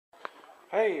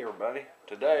Hey everybody,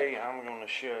 today I'm going to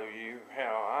show you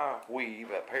how I weave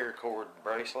a paracord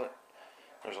bracelet.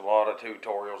 There's a lot of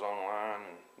tutorials online,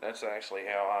 and that's actually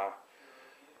how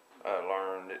I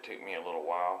learned. It took me a little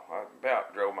while. I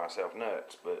about drove myself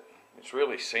nuts, but it's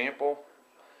really simple,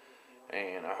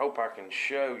 and I hope I can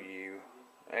show you.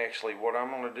 Actually, what I'm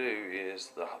going to do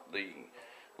is the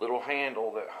little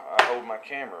handle that I hold my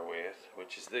camera with,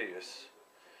 which is this.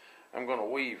 I'm going to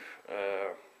weave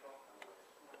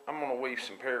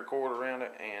some paracord around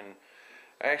it, and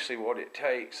actually what it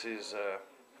takes is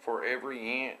for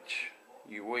every inch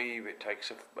you weave, it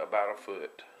takes about a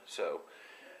foot. So,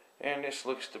 and this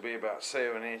looks to be about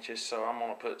 7 inches, so I'm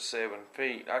going to put 7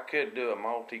 feet. I could do a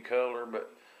multicolor,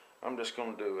 but I'm just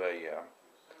going to do a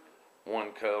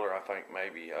one color. I think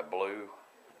maybe a blue,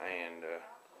 and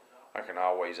I can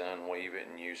always unweave it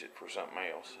and use it for something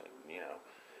else, you know.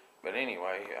 But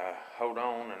anyway, hold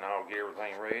on and I'll get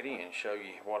everything ready and show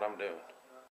you what I'm doing.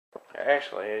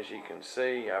 Actually, as you can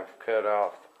see, I've cut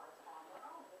off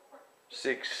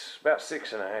about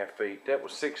 6.5 feet. That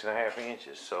was 6.5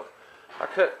 inches. So I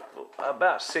cut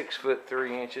about 6 foot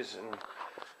 3 inches, and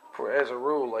as a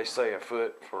rule, they say a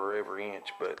foot for every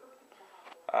inch. But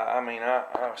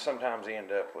I sometimes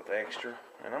end up with extra,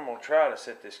 and I'm gonna try to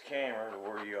set this camera to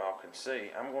where you all can see.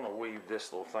 I'm gonna weave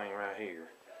this little thing right here.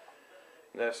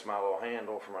 That's my little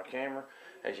handle for my camera.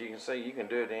 As you can see, you can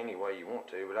do it any way you want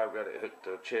to, but I've got it hooked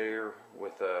to a chair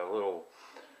with a little,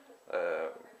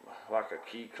 like a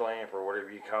key clamp or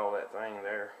whatever you call that thing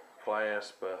there,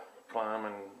 clasp,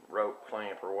 climbing rope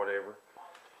clamp or whatever.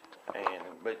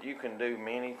 But you can do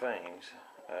many things.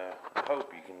 I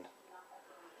hope you can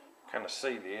kind of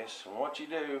see this. And what you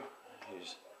do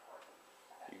is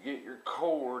you get your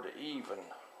cord even,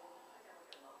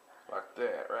 like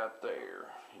that right there.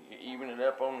 You even it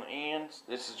up on the ends.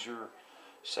 This is your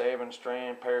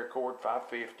 7-strand paracord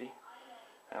 550,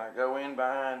 and I go in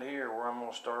behind here where I'm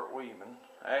going to start weaving.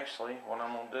 Actually, what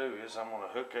I'm going to do is I'm going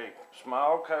to hook a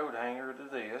small coat hanger to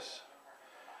this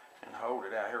and hold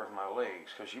it out here with my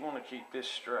legs, because you want to keep this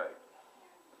straight.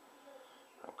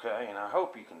 Okay, and I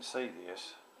hope you can see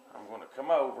this. I'm going to come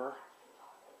over,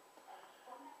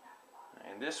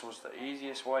 and this was the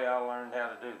easiest way I learned how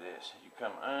to do this. You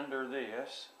come under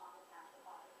this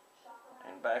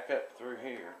and back up through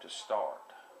here to start.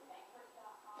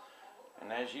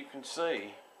 And as you can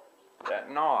see, that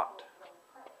knot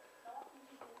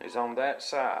is on that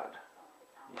side.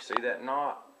 You see that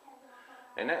knot?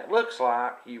 And that looks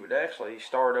like you would actually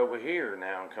start over here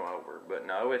now and come over. But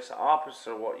no, it's the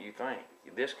opposite of what you think.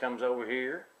 This comes over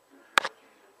here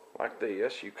like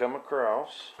this. You come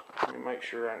across. Let me make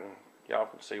sure y'all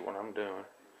can see what I'm doing.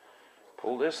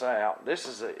 Pull this out. This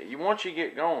is once you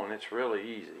get going, it's really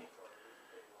easy.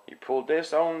 You pull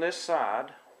this on this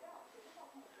side,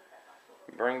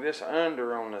 bring this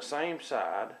under on the same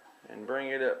side, and bring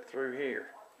it up through here.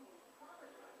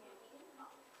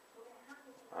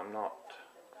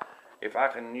 If I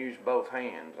can use both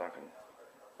hands, I can.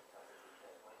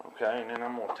 Okay, and then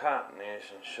I'm going to tighten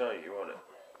this and show you what it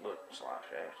looks like,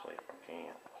 actually, if I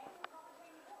can.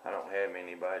 I don't have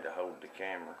anybody to hold the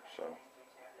camera, so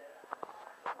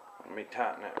let me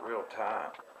tighten that real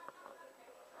tight.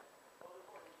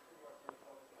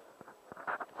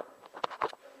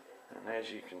 And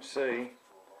as you can see,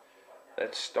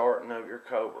 that's starting of your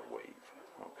cobra weave,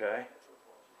 okay?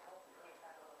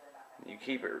 You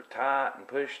keep it tight and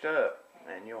pushed up,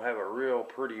 and you'll have a real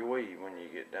pretty weave when you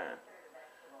get done.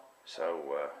 So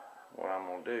what I'm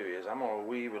going to do is I'm going to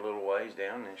weave a little ways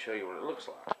down and show you what it looks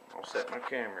like. I'll set my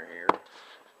camera here.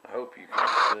 I hope you can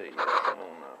see. I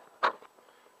don't know.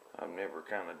 I've never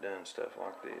kind of done stuff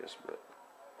like this, but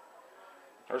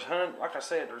like I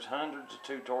said, there's hundreds of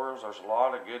tutorials. There's a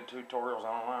lot of good tutorials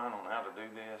online on how to do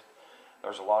this.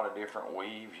 There's a lot of different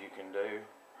weaves you can do.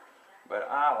 But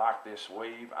I like this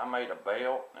weave. I made a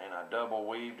belt and I double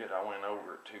weaved it. I went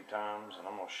over it 2 times, and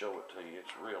I'm going to show it to you.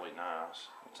 It's really nice.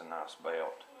 It's a nice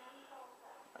belt.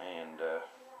 And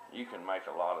you can make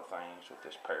a lot of things with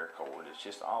this paracord. It's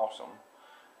just awesome.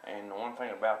 And the one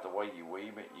thing about the way you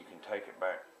weave it, you can take it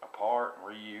back apart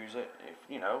and reuse it. If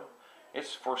you know,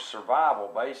 it's for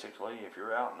survival basically. If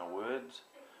you're out in the woods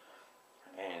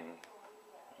and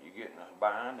you get in a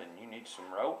bind and you need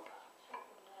some rope,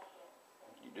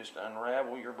 you just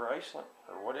unravel your bracelet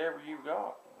or whatever you've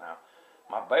got. Now,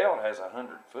 my belt has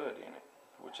 100 foot in it,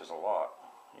 which is a lot,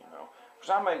 you know.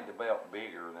 Because I made the belt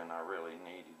bigger than I really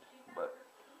needed, but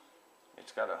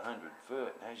it's got 100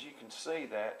 foot. And as you can see,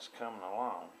 that's coming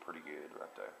along pretty good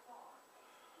right there.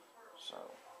 So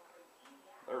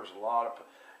there's a lot of,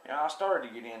 I started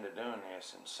to get into doing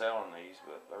this and selling these,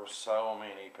 but there were so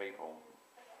many people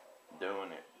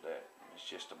doing it that it's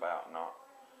just about not,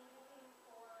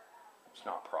 it's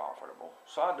not profitable.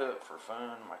 So I do it for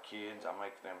fun. My kids, I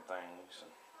make them things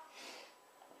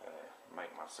and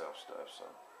make myself stuff. So,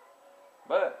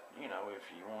 but you know,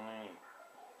 if you want any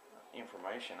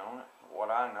information on it, what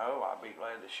I know, I'd be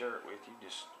glad to share it with you.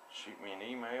 Just shoot me an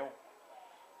email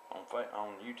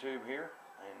on YouTube here,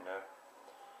 and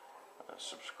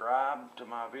subscribe to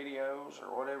my videos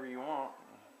or whatever you want.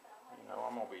 You know,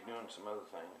 I'm gonna be doing some other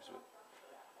things, but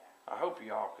I hope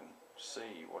y'all can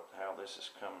see how this is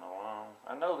coming along.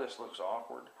 I know this looks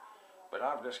awkward, but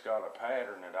I've just got a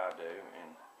pattern that I do,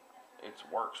 and it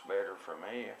works better for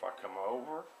me if I come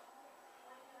over,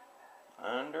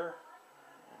 under,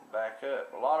 and back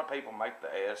up. A lot of people make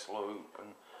the S loop,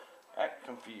 and that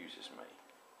confuses me.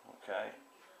 Okay,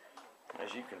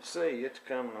 as you can see, it's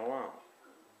coming along.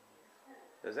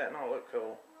 Does that not look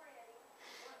cool?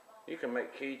 You can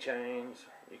make keychains.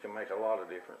 You can make a lot of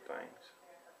different things.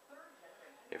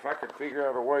 If I could figure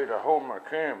out a way to hold my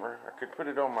camera, I could put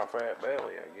it on my fat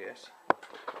belly, I guess.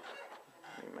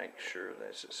 Let me make sure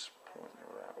this is pointing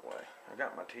the right way. I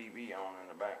got my TV on in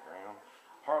the background.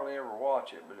 Hardly ever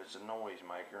watch it, but it's a noise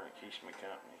maker and it keeps me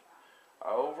company.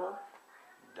 Over,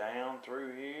 down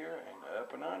through here, and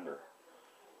up and under.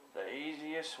 The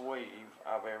easiest weave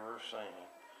I've ever seen.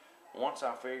 Once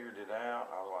I figured it out,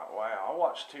 I was like, wow, I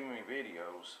watched too many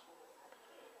videos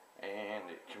and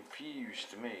it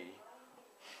confused me.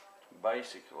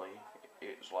 Basically,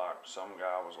 it's like some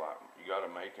guy was like, you got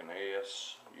to make an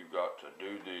S, you got to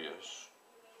do this.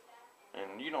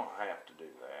 And you don't have to do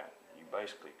that. You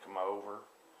basically come over,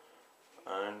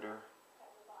 under,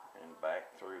 and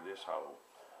back through this hole.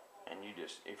 And you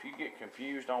just, if you get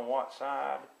confused on what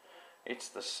side, it's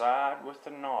the side with the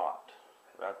knot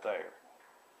right there.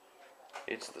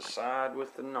 It's the side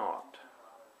with the knot.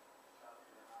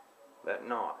 That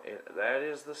knot, that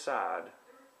is the side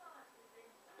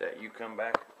that you come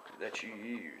back, that you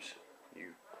use.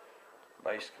 You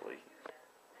basically,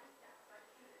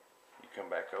 you come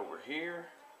back over here,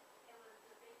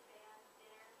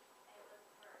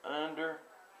 under.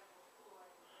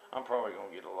 I'm probably going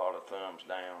to get a lot of thumbs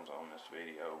downs on this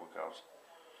video because,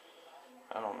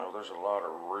 I don't know, there's a lot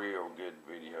of real good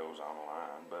videos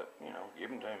online, but, you know, give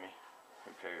them to me.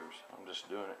 Who cares? I'm just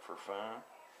doing it for fun.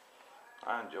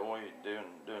 I enjoy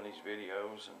doing these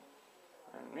videos,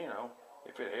 and you know,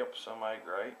 if it helps somebody,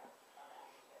 great.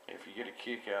 If you get a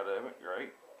kick out of it,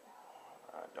 great.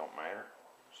 It don't matter.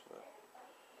 But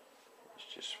it's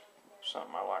just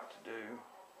something I like to do.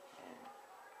 And,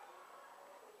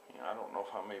 you know, I don't know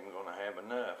if I'm even going to have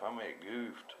enough. I may have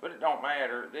goofed, but it don't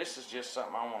matter. This is just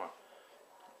something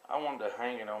I wanted to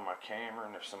hang it on my camera,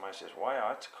 and if somebody says, wow,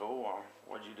 that's cool,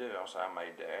 what'd you do? I'll say, I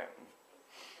made that. And,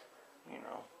 you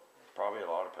know, probably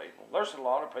a lot of people. There's a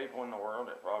lot of people in the world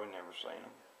that probably never seen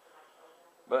them.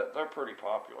 But they're pretty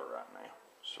popular right now.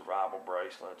 Survival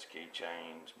bracelets,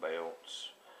 keychains,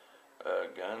 belts,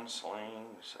 gun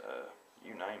slings,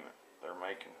 you name it. They're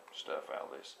making stuff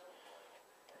out of this.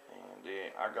 And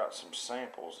I got some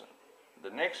samples. The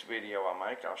next video I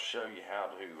make, I'll show you how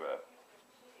to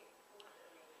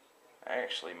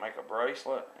actually make a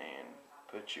bracelet and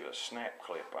put you a snap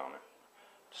clip on it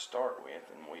to start with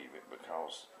and weave it,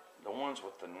 because the ones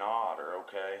with the knot are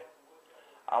okay.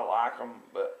 I like them,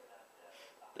 but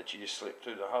that you just slip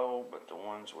through the hole, but the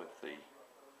ones with the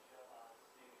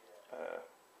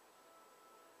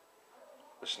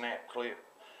snap clip,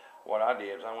 what I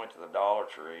did is I went to the Dollar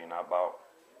Tree and I bought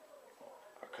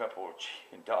a couple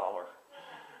of dollar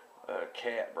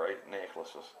cat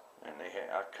necklaces. And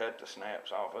I cut the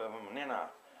snaps off of them, and then I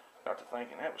got to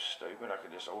thinking that was stupid. I could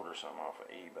just order some off of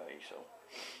eBay, so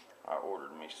I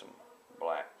ordered me some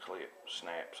black clip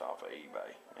snaps off of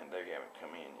eBay, and they haven't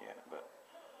come in yet. But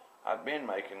I've been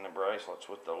making the bracelets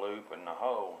with the loop and the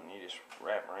hole, and you just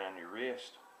wrap around your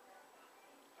wrist.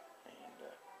 And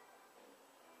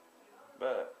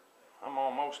but I'm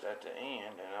almost at the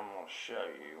end, and I'm going to show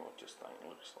you what this thing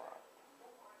looks like.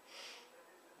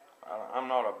 I'm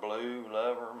not a blue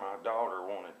lover. My daughter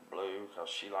wanted blue because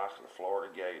she likes the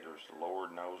Florida Gators. The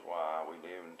Lord knows why. We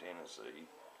live in Tennessee.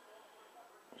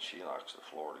 And she likes the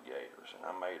Florida Gators. And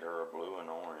I made her a blue and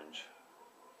orange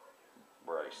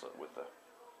bracelet with a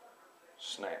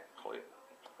snap clip.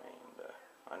 And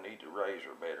I need to raise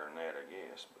her better than that, I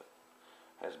guess. But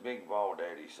as Big Ball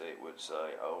Daddy would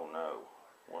say, oh no,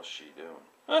 what's she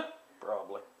doing?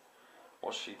 Probably.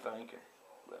 What's she thinking?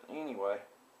 But anyway,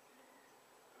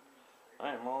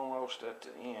 I am almost at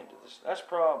the end of this. That's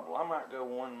probably, I might go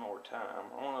one more time.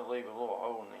 I want to leave a little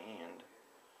hole in the end.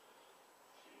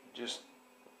 Just,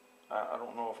 I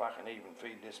don't know if I can even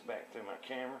feed this back through my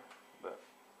camera, but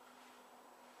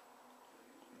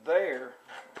there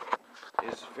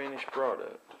is the finished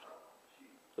product.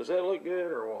 Does that look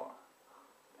good or what?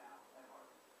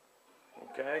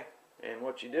 Okay, and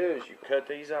what you do is you cut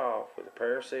these off with a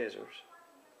pair of scissors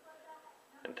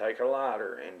and take a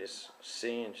lighter and just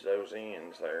singe those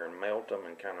ends there and melt them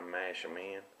and kind of mash them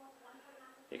in.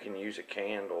 You can use a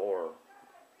candle or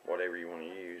whatever you want to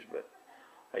use, but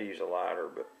I use a lighter.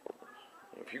 But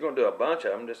if you're going to do a bunch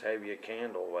of them, just have you a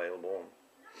candle available.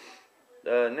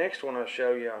 The next one I'll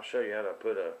show you how to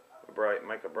put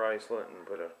make a bracelet and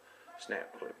put a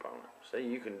snap clip on it. See,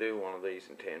 you can do one of these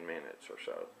in 10 minutes or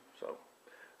so. So,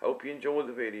 hope you enjoyed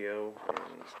the video,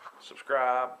 and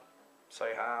subscribe, say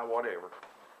hi, whatever.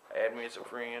 Add me as a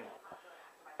friend,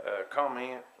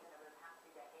 comment,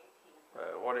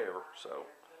 whatever. So,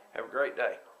 have a great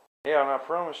day. Yeah, and I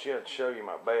promised you I'd show you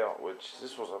my belt, which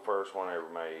this was the first one I ever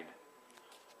made.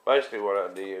 Basically what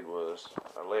I did was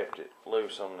I left it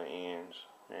loose on the ends,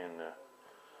 and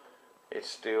it's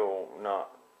still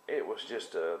not, it was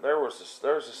just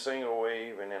there's a single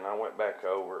weave, and then I went back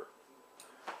over it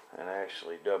and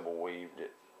actually double weaved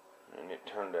it, and it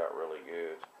turned out really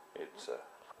good. It's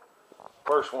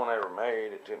first one I ever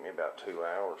made. It took me about 2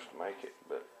 hours to make it,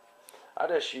 but I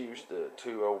just used the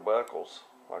 2 old buckles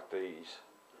like these,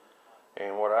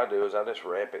 and what I do is I just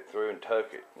wrap it through and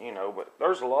tuck it, you know. But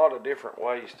there's a lot of different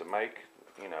ways to make,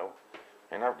 you know,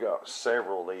 and I've got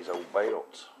several of these old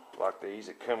belts like these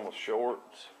that come with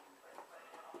shorts.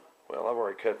 Well, I've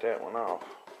already cut that one off.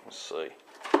 Let's see.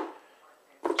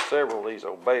 Several of these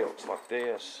old belts like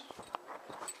this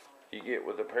you get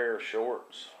with a pair of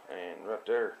shorts, and right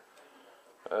there,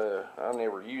 I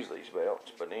never use these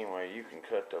belts, but anyway, you can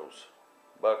cut those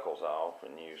buckles off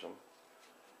and use them.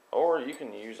 Or you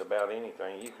can use about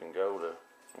anything. You can go to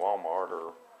Walmart,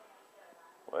 or,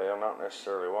 well, not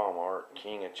necessarily Walmart,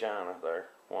 King of China there,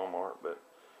 Walmart, but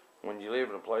when you live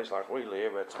in a place like we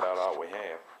live, that's about all we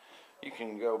have. You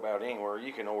can go about anywhere.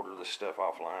 You can order this stuff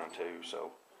offline too.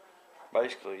 So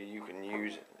basically you can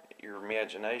use your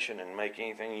imagination and make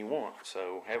anything you want.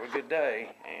 So have a good day,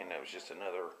 and that was just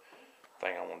another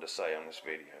thing I wanted to say on this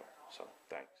video. So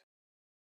thanks.